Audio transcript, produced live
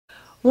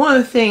One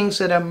of the things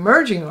that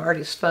emerging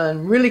artists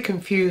find really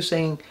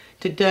confusing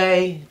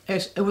today,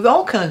 with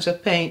all kinds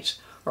of paints,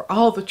 are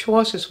all the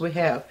choices we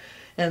have.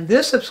 And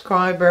this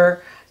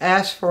subscriber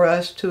asked for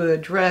us to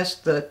address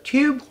the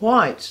tube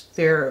whites.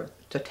 They're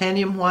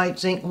titanium white,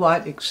 zinc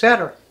white,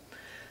 etc.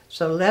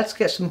 So let's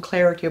get some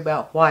clarity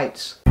about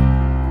whites.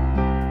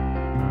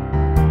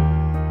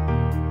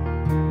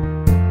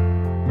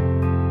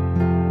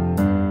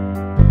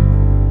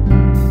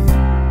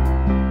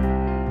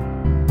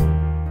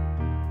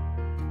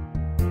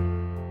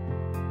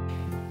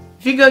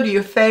 If you go to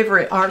your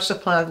favorite art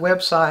supply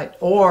website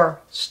or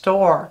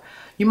store,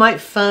 you might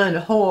find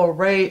a whole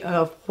array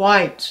of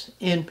whites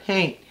in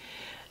paint.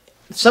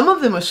 Some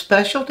of them are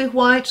specialty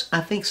whites. I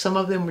think some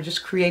of them were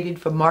just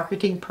created for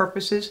marketing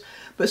purposes,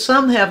 but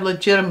some have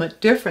legitimate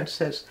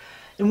differences.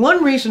 And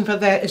one reason for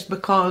that is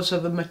because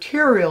of the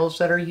materials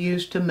that are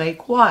used to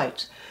make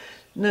whites.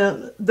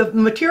 Now, the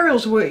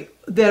materials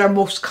that are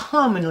most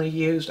commonly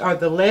used are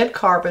the lead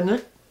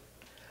carbonate,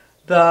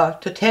 the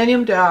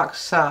titanium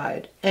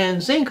dioxide,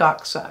 and zinc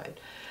oxide.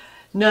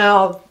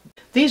 Now,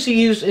 these are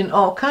used in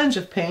all kinds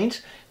of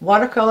paints: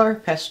 watercolor,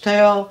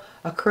 pastel,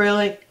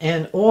 acrylic,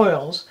 and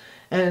oils.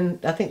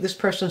 And I think this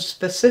person's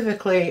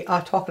specifically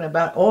talking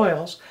about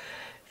oils.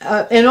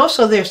 And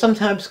also they're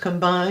sometimes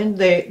combined.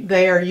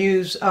 They are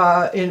used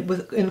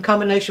in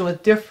combination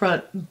with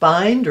different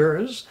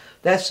binders.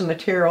 That's the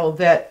material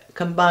that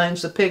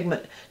combines the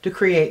pigment to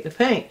create the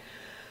paint.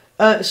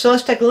 So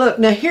let's take a look.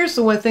 Now here's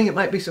the one thing that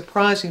might be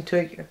surprising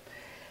to you.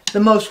 The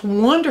most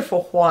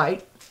wonderful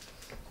white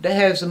that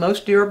has the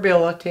most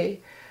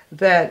durability,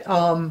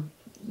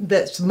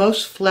 that's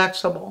most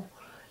flexible,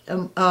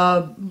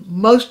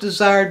 most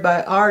desired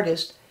by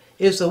artists,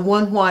 is the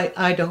one white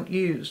I don't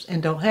use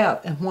and don't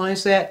have. And why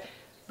is that?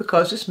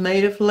 Because it's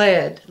made of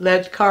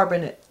lead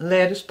carbonate.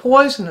 Lead is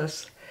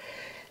poisonous.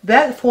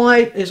 That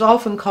white is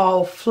often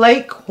called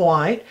flake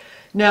white.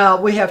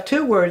 Now, we have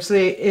two words.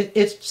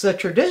 It's the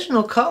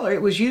traditional color.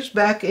 It was used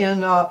back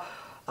in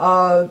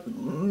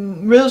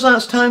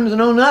Renaissance times and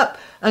on up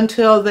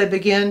until they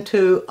began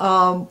to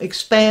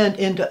expand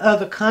into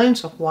other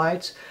kinds of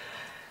whites.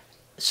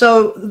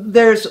 So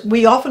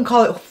we often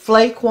call it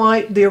flake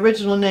white. The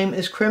original name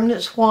is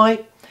Kremnitz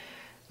white.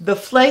 The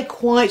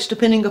flake whites,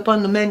 depending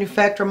upon the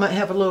manufacturer, might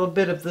have a little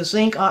bit of the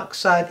zinc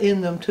oxide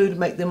in them too to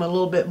make them a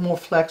little bit more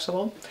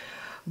flexible.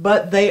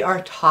 But they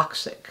are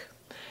toxic.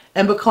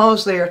 And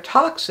because they are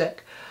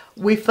toxic,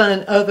 we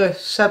find other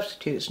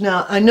substitutes.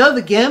 Now, I know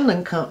the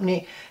gambling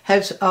company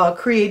has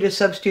created a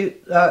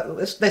substitute.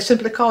 They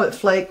simply call it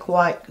flake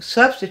white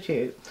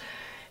substitute.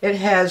 It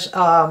has,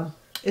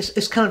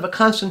 it's kind of a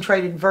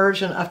concentrated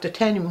version of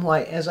titanium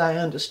white, as I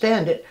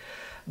understand it,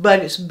 but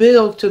it's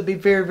billed to be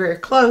very, very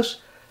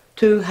close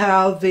to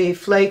how the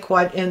flake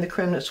white and the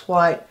Kremnitz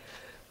white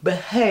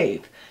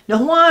behave.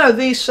 Now, why are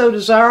these so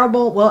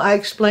desirable? Well, I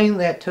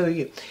explained that to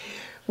you.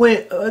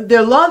 There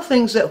are a lot of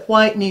things that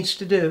white needs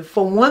to do.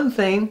 For one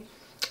thing,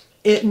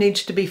 it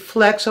needs to be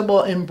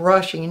flexible in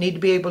brushing. You need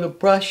to be able to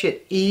brush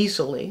it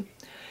easily.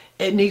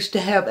 It needs to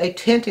have a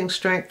tinting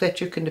strength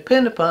that you can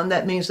depend upon.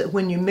 That means that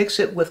when you mix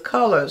it with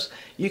colors,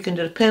 you can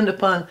depend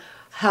upon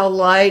how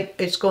light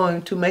it's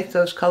going to make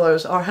those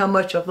colors, or how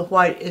much of the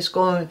white is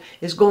going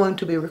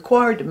to be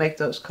required to make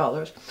those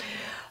colors.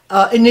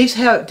 It needs to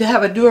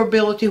have a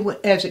durability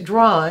as it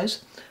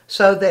dries,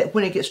 so that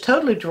when it gets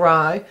totally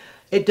dry,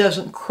 it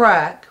doesn't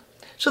crack.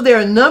 So there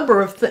are a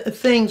number of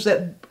things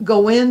that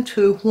go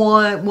into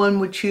why one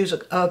would choose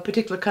a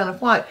particular kind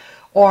of white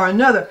or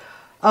another.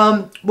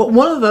 But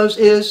one of those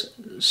is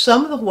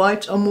some of the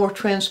whites are more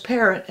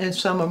transparent and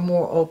some are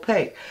more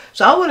opaque.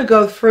 So I want to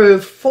go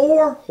through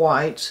 4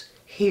 whites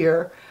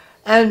here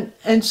and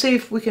see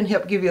if we can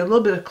help give you a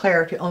little bit of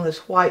clarity on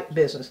this white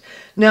business.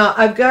 Now,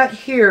 I've got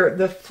here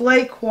the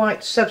flake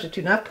white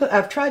substitute. And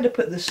I've tried to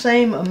put the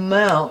same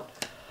amount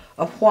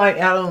of white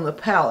out on the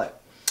palette.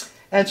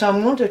 And so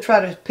I'm going to try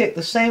to pick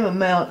the same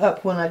amount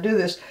up when I do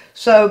this.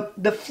 So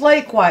the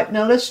flake white,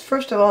 now let's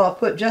first of all, I'll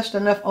put just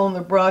enough on the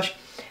brush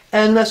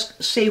and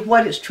let's see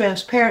what its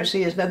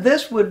transparency is. Now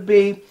this would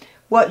be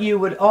what you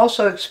would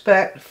also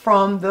expect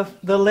from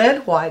the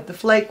lead white, the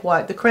flake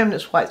white, the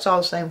Kremnitz white. It's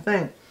all the same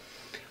thing.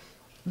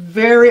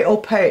 Very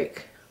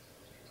opaque.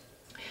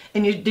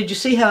 And did you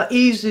see how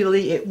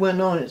easily it went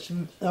on? It's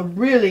a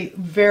really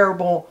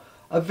variable,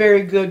 a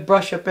very good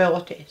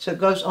brushability. So it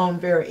goes on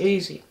very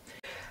easy.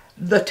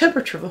 The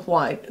temperature of the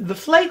white. The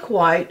flake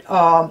white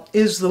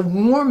is the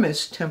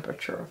warmest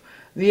temperature.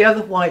 The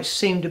other whites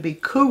seem to be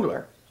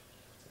cooler.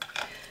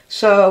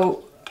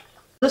 So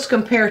let's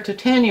compare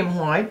titanium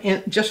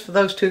white, just for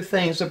those two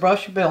things, the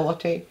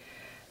brushability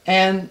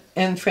and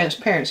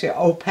transparency, or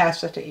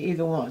opacity,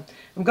 either one.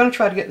 I'm going to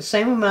try to get the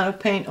same amount of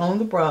paint on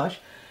the brush,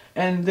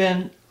 and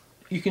then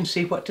you can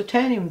see what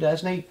titanium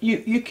does. Now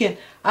you can,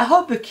 I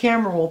hope the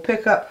camera will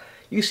pick up.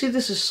 You see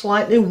this is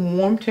slightly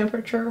warm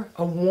temperature,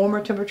 a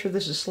warmer temperature.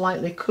 This is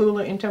slightly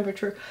cooler in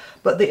temperature,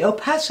 but the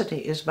opacity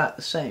is about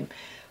the same.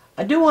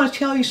 I do want to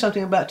tell you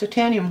something about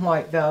titanium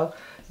white, though,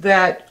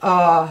 that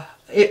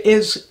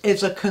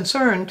is a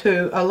concern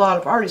to a lot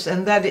of artists,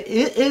 and that it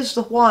is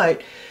the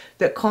white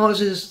that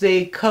causes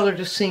the color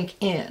to sink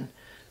in.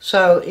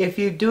 So if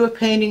you do a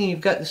painting and you've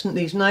got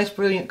these nice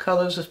brilliant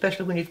colors,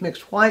 especially when you've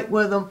mixed white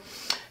with them,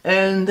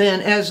 and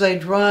then as they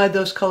dry,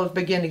 those colors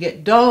begin to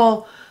get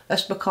dull,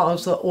 that's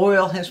because the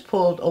oil has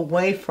pulled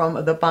away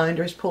from, the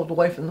binder has pulled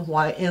away from the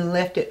white and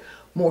left it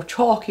more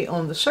chalky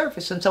on the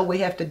surface. And so we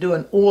have to do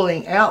an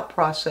oiling out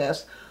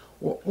process,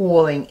 or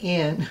oiling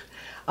in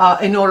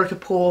order to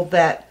pull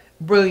that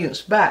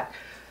brilliance back.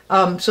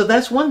 So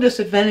that's one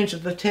disadvantage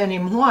of the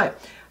titanium white.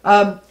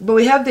 But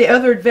we have the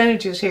other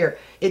advantages here.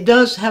 It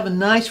does have a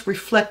nice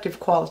reflective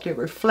quality. It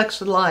reflects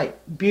the light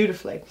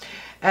beautifully.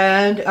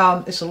 And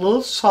it's a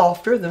little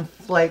softer than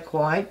flake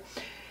white.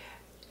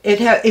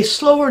 It's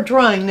slower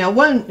drying. Now,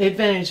 one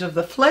advantage of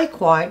the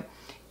flake white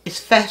is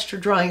faster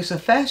drying. It's the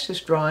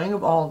fastest drying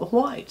of all the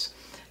whites.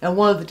 And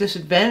one of the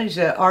disadvantages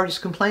that artists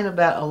complain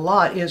about a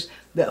lot is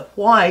that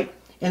white,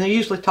 and they're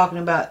usually talking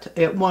about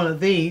one of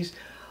these,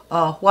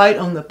 white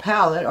on the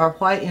palette or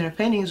white in a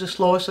painting is the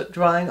slowest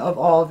drying of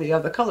all the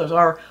other colors,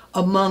 or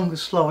among the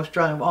slowest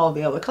drying of all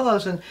the other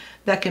colors, and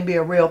that can be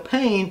a real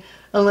pain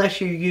unless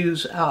you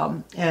use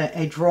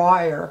a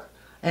dryer,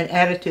 an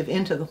additive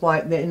into the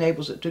white that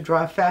enables it to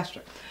dry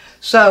faster.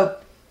 So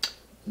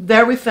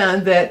there we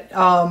found that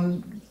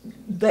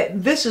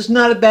that this is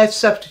not a bad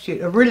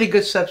substitute, a really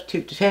good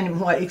substitute to titanium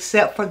white,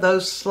 except for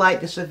those slight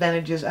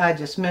disadvantages I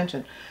just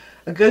mentioned.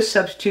 A good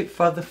substitute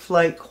for the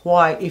flake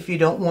white if you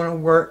don't want to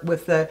work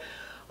with the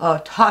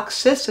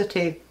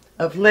toxicity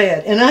of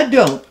lead. And I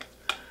don't.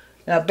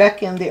 Now,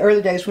 back in the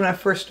early days when I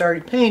first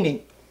started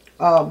painting,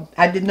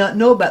 I did not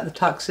know about the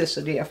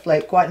toxicity of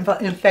flake white.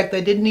 In fact,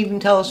 they didn't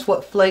even tell us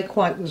what flake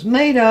white was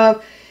made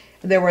of.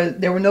 There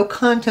were no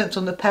contents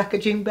on the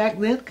packaging back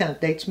then. It kind of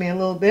dates me a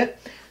little bit.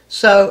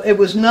 So it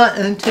was not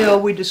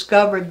until we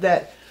discovered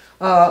that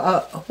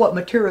what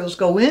materials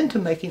go into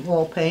making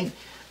oil paint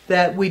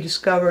that we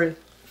discovered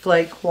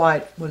flake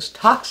white was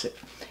toxic.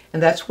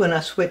 And that's when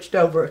I switched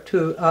over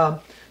to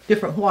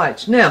different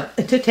whites. Now,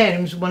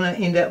 titanium is what I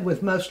end up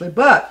with mostly,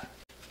 but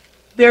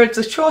there's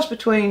a choice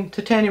between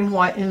titanium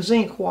white and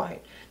zinc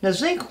white. Now,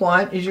 zinc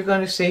white, as you're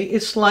going to see,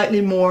 is slightly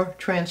more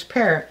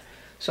transparent.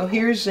 So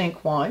here's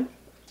zinc white.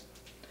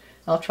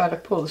 I'll try to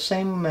pull the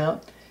same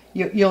amount.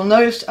 You'll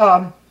notice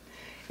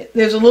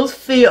there's a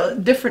little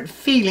different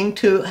feeling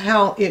to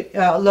how it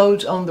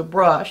loads on the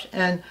brush,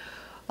 and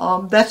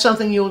that's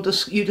something you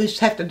just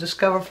have to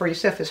discover for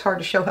yourself. It's hard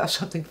to show how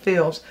something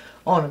feels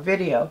on a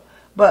video,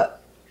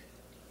 but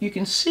you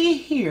can see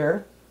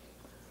here.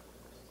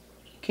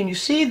 Can you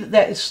see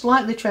that is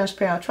slightly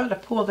transparent? I'll try to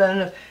pull that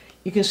enough.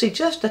 You can see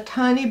just a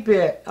tiny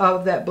bit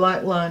of that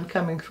black line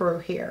coming through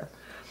here.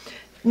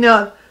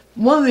 Now,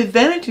 one of the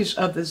advantages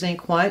of the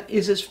zinc white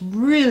is it's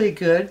really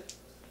good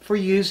for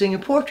using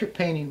in portrait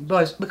painting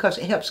because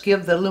it helps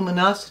give the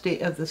luminosity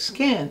of the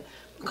skin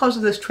because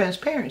of this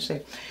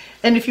transparency.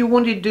 And if you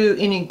wanted to do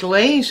any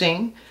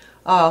glazing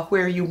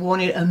where you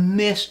wanted a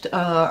mist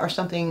or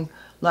something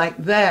like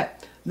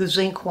that, the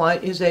zinc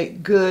white is a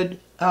good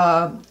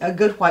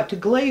white to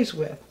glaze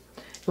with.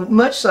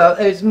 Much so,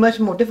 it's much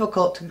more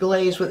difficult to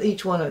glaze with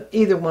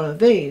either one of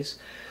these.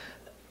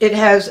 It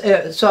has,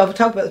 so I've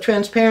talked about the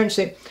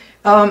transparency,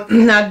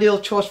 an ideal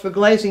choice for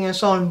glazing and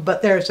so on,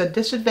 but there's a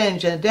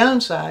disadvantage and a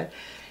downside,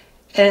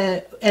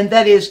 and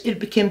that is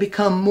it can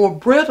become more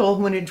brittle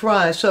when it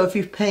dries. So if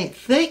you paint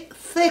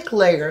thick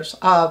layers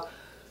of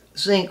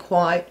zinc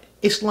white,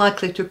 it's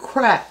likely to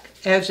crack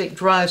as it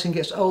dries and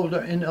gets older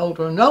and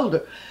older and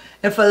older.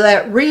 And for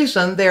that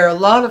reason, there are a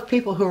lot of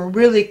people who are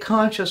really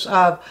conscious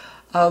of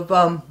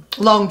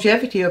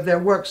longevity of their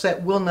works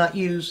that will not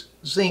use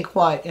zinc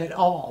white at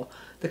all.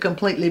 They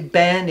completely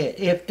ban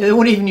it. They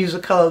won't even use a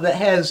color that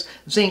has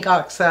zinc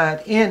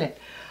oxide in it.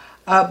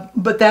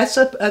 But that's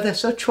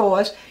a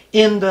choice.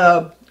 In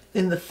the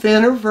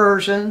thinner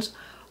versions,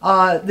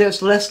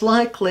 it's less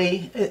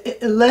likely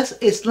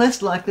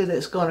that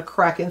it's going to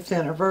crack in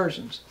thinner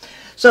versions.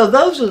 So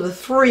those are the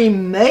three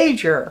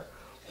major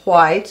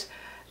whites.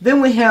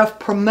 Then we have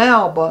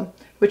Permalba,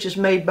 which is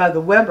made by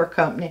the Weber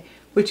Company,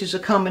 which is a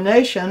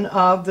combination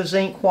of the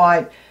zinc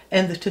white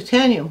and the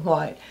titanium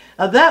white.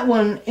 Now that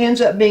one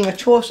ends up being a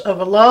choice of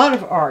a lot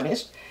of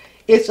artists.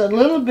 It's a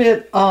little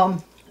bit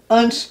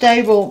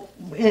unstable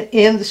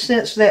in the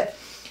sense that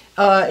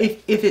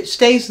if it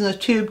stays in the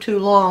tube too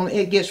long,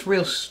 it gets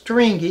real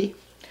stringy.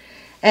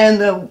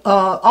 And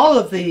all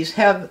of these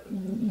have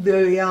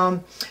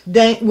the,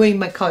 we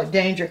might call it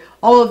danger,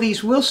 all of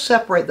these will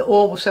separate, the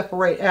oil will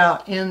separate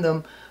out in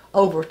them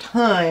over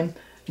time.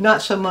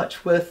 Not so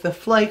much with the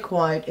flake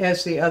white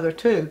as the other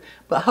two,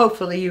 but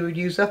hopefully you would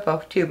use up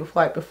a tube of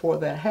white before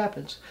that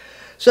happens.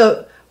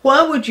 So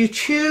why would you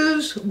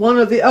choose one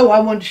of the, oh, I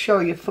wanted to show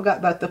you, forgot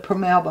about the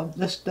Permalba.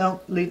 Let's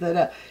don't leave that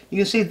out. You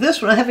can see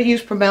this one, I haven't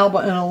used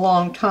Permalba in a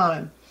long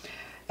time.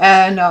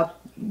 And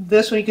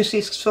this one you can see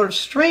is sort of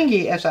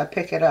stringy as I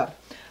pick it up.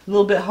 A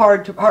little bit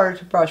harder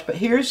to brush, but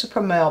here's the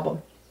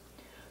Permalba.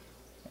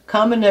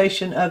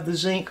 Combination of the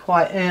zinc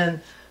white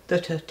and the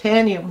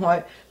titanium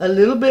white, a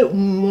little bit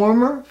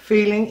warmer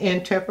feeling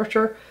in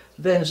temperature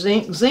than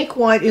zinc. Zinc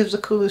white is the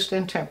coolest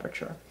in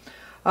temperature.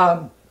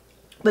 But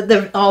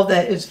all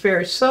that is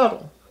very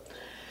subtle.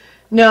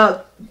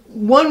 Now,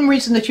 one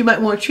reason that you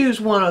might want to choose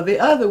one or the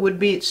other would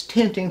be its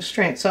tinting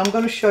strength. So I'm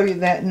going to show you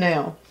that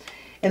now.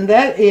 And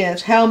that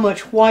is how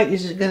much white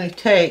is it going to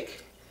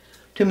take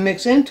to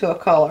mix into a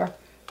color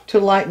to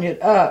lighten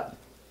it up.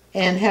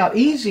 And how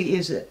easy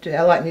is it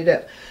to lighten it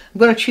up. I'm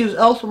going to choose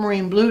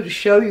ultramarine blue to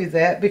show you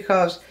that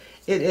because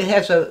it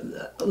has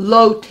a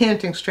low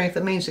tinting strength.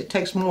 That means it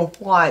takes more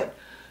white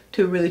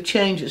to really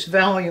change its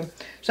value.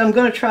 So I'm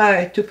going to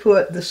try to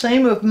put the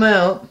same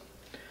amount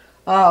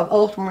of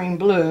ultramarine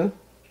blue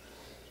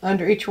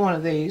under each one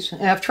of these.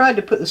 And I've tried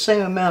to put the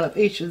same amount of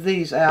each of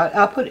these out.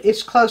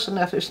 It's close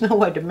enough. There's no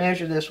way to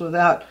measure this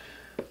without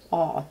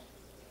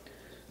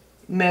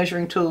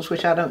measuring tools,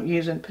 which I don't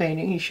use in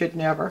painting. You should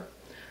never.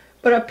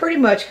 But I pretty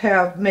much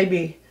have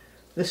maybe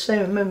the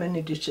same amount. I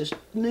need just a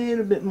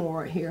little bit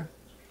more right here.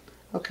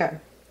 Okay.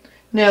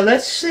 Now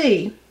let's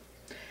see.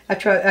 I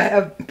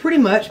have pretty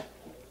much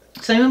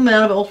same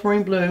amount of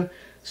ultramarine blue,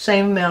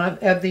 same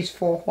amount of these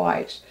four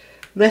whites.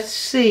 Let's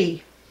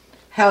see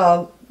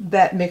how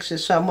that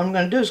mixes. So what I'm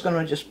going to do is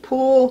going to just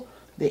pull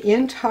the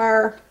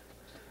entire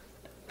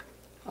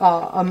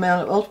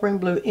amount of ultramarine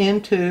blue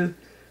into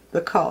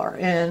the color,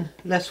 and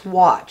let's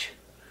watch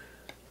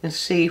and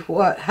see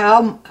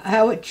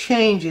how it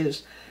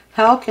changes.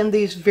 How can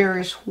these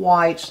various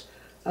whites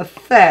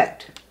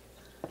affect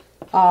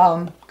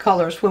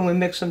colors when we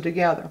mix them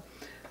together?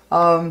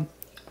 And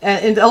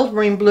the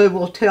ultramarine blue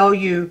will tell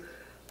you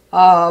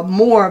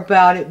more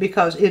about it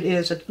because it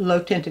is a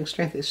low tinting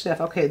strength itself.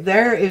 Okay,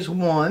 there is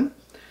one.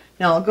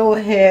 Now I'll go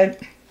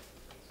ahead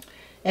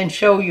and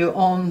show you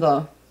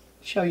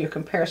a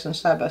comparison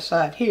side by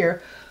side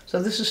here.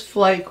 So this is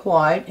flake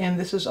white and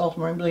this is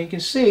ultramarine blue. You can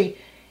see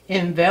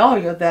in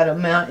value that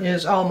amount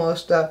is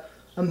almost a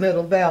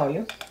middle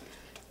value.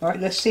 All right,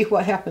 let's see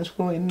what happens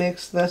when we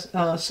mix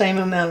the same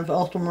amount of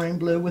ultramarine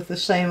blue with the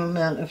same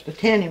amount of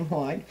titanium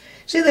white.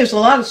 See, there's a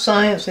lot of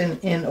science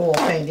in oil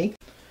painting.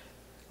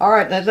 All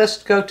right, now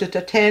let's go to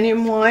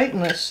titanium white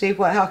and let's see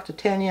how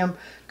titanium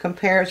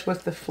compares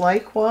with the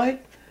flake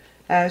white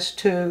as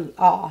to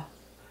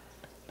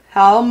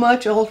how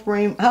much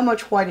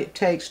white it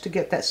takes to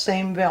get that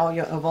same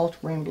value of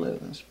ultramarine blue.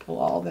 Let's pull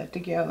all that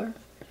together.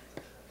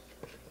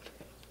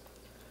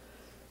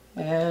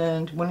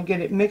 And when you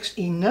get it mixed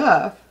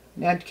enough,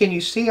 now can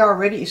you see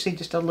already? You see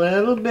just a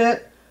little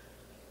bit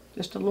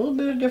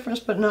of difference,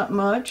 but not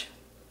much.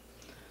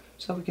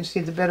 So we can see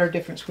the better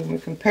difference when we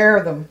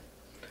compare them.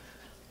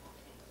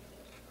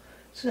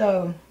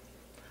 So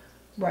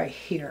right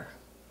here,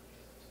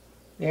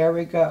 there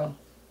we go.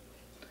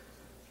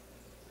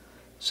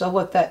 So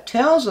what that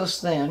tells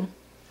us then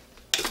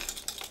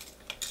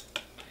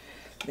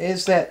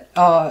is that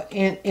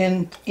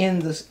in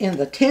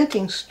the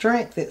tinting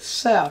strength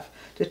itself,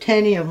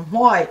 titanium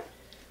white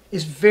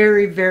is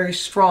very, very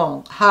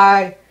strong.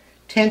 High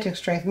tinting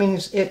strength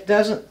means it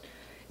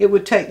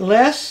would take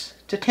less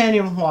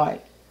titanium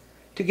white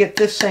to get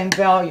this same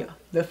value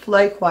the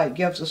flake white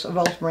gives us of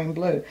ultramarine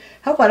blue.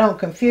 Hope I don't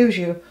confuse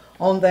you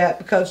on that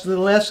because the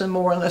less and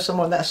more,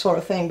 that sort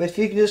of thing. But if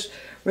you can just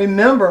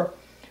remember,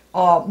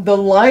 the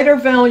lighter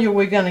value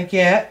we're going to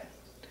get,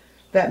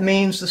 that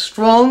means the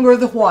stronger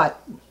the white.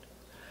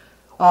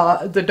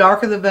 The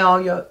darker the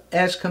value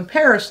as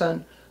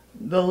comparison,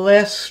 the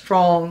less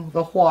strong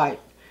the white.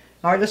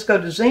 All right, let's go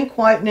to zinc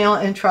white now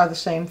and try the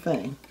same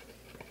thing.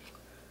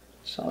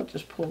 So I'll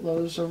just pull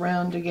those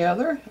around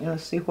together and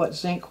see what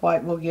zinc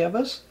white will give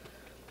us.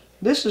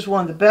 This is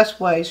one of the best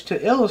ways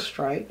to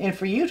illustrate and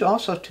for you to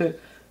also to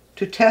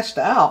test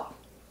out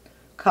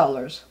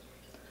colors.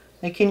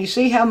 And can you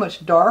see how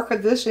much darker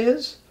this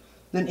is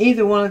than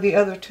either one of the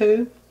other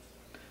two?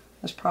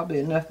 That's probably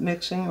enough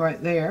mixing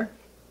right there.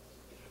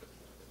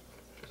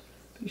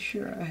 Be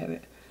sure I have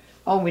it.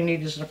 All we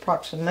need is an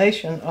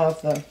approximation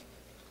of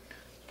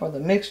for the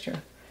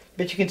mixture.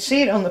 But you can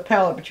see it on the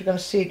palette, but you're going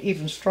to see it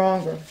even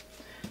stronger.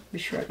 Be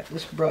sure I got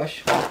this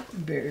brush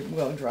very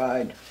well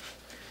dried.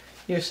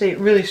 You'll see it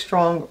really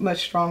strong,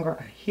 much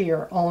stronger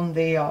here on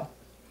the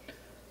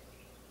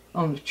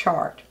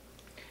chart.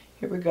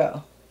 Here we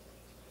go.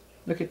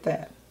 Look at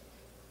that.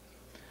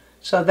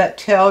 So that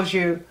tells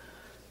you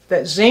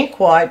that zinc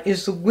white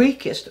is the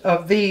weakest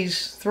of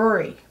these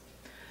three.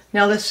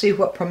 Now let's see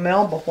what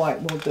permalba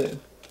white will do.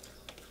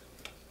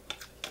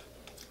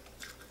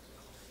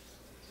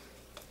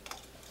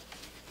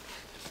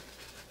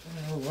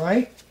 All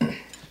right.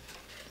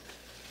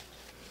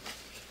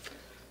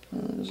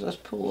 Let's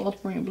pull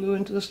ultramarine blue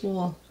into this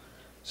little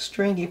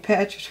stringy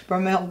patch of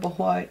permalba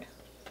white.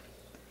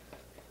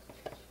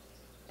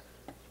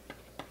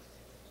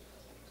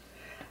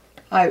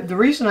 The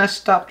reason I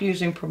stopped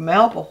using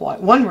permalba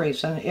white, one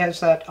reason is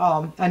that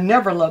I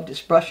never loved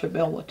its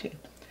brushability.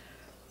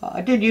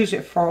 I did use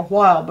it for a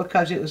while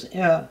because it was,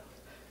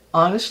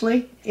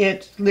 honestly,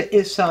 it's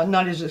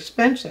not as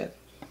expensive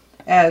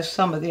as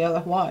some of the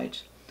other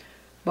whites.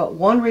 But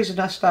one reason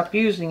I stopped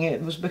using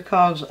it was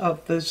because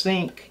of the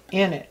zinc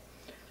in it.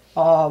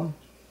 All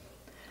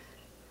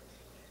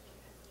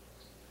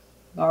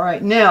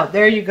right, now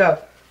there you go.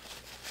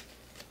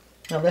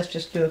 Now let's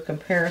just do a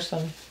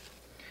comparison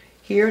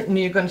here, and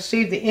you're going to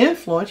see the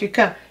influence. You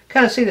kind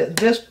of see that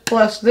this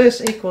plus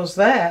this equals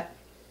that,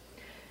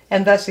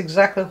 and that's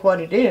exactly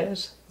what it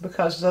is,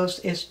 because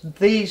it's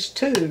these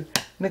two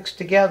mixed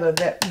together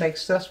that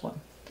makes this one.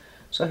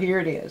 So here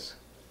it is.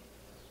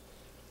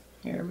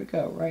 Here we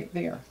go, right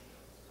there.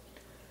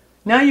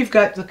 Now you've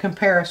got the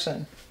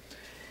comparison,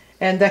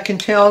 and that can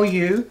tell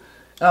you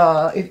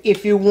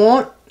if you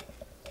want,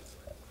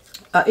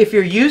 if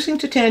you're using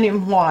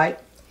titanium white,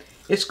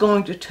 it's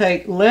going to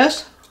take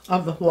less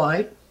of the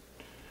white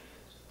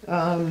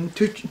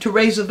to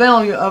raise the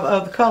value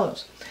of the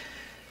colors.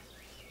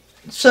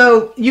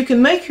 So you can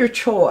make your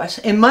choice,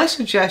 and my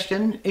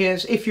suggestion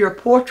is, if you're a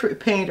portrait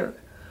painter,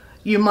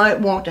 you might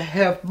want to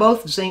have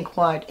both zinc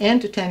white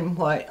and titanium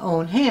white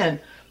on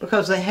hand,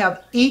 because they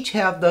each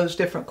have those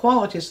different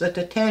qualities. The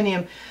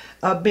titanium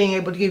being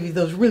able to give you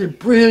those really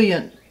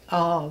brilliant,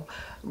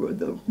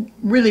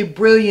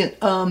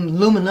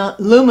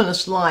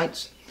 luminous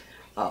lights,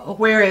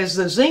 whereas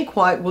the zinc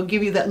white will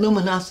give you that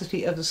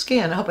luminosity of the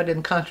skin. I hope I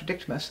didn't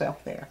contradict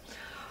myself there.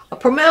 A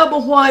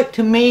permeable white,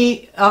 to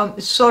me,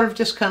 is sort of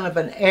just kind of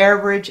an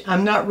average.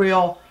 I'm not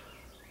real,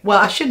 well,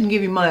 I shouldn't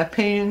give you my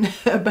opinion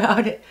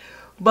about it,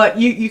 but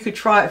you could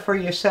try it for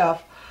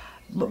yourself.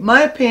 But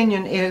my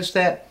opinion is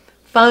that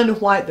find a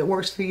white that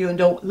works for you, and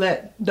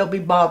don't be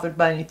bothered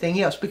by anything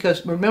else,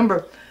 because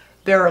remember,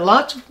 there are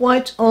lots of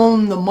whites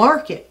on the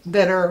market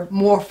that are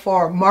more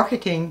for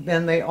marketing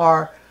than they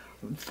are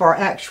for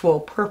actual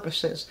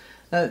purposes.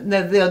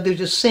 They'll do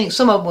just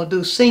some of them will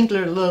do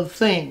singular little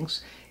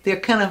things. They're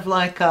kind of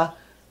like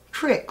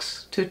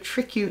tricks to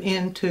trick you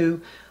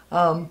into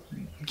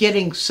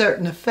getting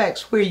certain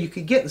effects, where you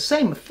could get the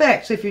same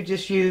effects if you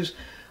just use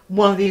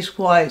one of these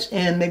whites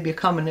and maybe a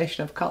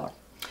combination of color.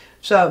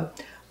 So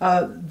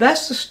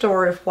that's the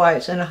story of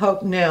whites, and I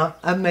hope now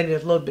I've made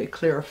it a little bit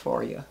clearer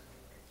for you.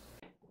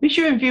 Be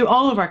sure and view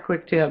all of our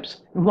quick tips.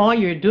 And while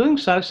you're doing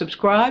so,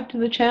 subscribe to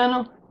the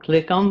channel,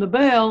 click on the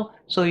bell,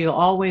 so you'll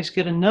always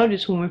get a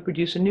notice when we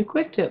produce a new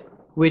quick tip,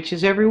 which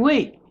is every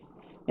week.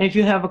 And if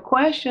you have a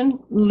question,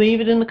 leave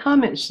it in the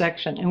comments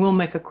section, and we'll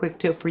make a quick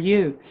tip for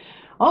you.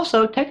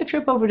 Also, take a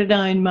trip over to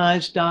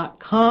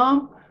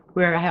DianneMize.com,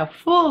 where I have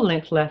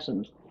full-length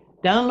lessons,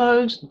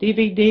 downloads,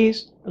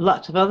 DVDs,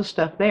 lots of other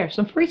stuff there,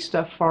 some free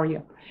stuff for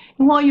you.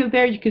 And while you're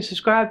there, you can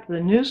subscribe to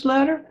the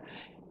newsletter,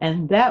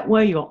 and that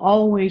way you'll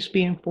always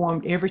be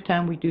informed every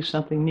time we do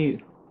something new.